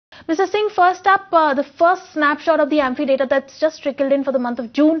Mr. Singh, first up, the first snapshot of the AMFI data that's just trickled in for the month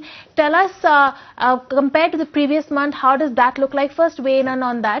of June. Tell us, compared to the previous month, how does that look like? First, weigh in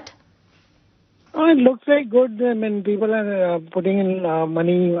on that. Oh, it looks like good. I mean, people are putting in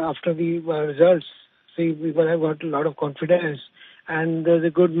money after the results. See, people have got a lot of confidence, and there's a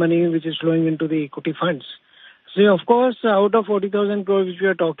good money which is flowing into the equity funds. So, of course, out of 40,000 crore which we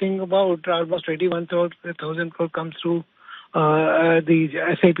are talking about, almost 21,000 crore comes through the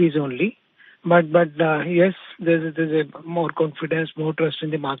SIPs only. But yes, there's a more confidence, more trust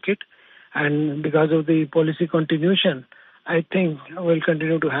in the market, and because of the policy continuation, I think we'll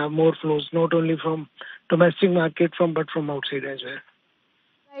continue to have more flows, not only from domestic market, but from outside as well.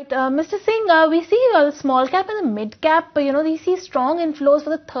 Right, Mr. Singh, we see the small cap and the mid cap, we see strong inflows for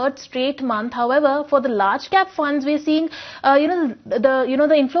the third straight month. However, for the large cap funds, we're seeing,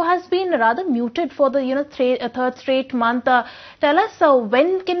 the inflow has been rather muted for the, third straight month. Tell us,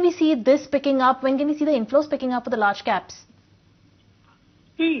 when can we see this picking up? When can we see the inflows picking up for the large caps?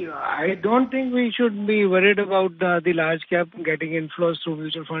 See, I don't think we should be worried about the large cap getting inflows through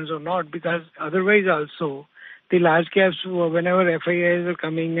mutual funds or not, because otherwise also, the large caps, whenever FIIs are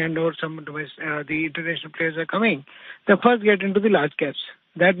coming and or the international players are coming, they first get into the large caps.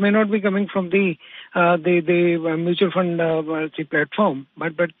 That may not be coming from the mutual fund platform,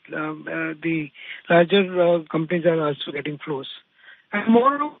 but the larger companies are also getting flows. And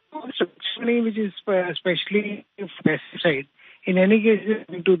more money, which is especially passive side, in any case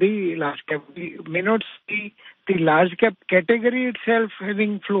into the large cap. We may not see the large cap category itself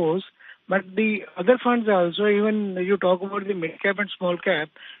having flows, but the other funds also, even you talk about the mid cap and small cap,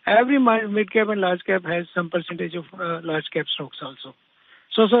 every mid cap and large cap has some percentage of large cap stocks also.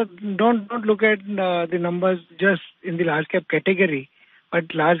 So don't look at the numbers just in the large cap category,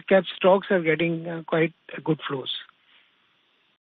 but large cap stocks are getting quite good flows.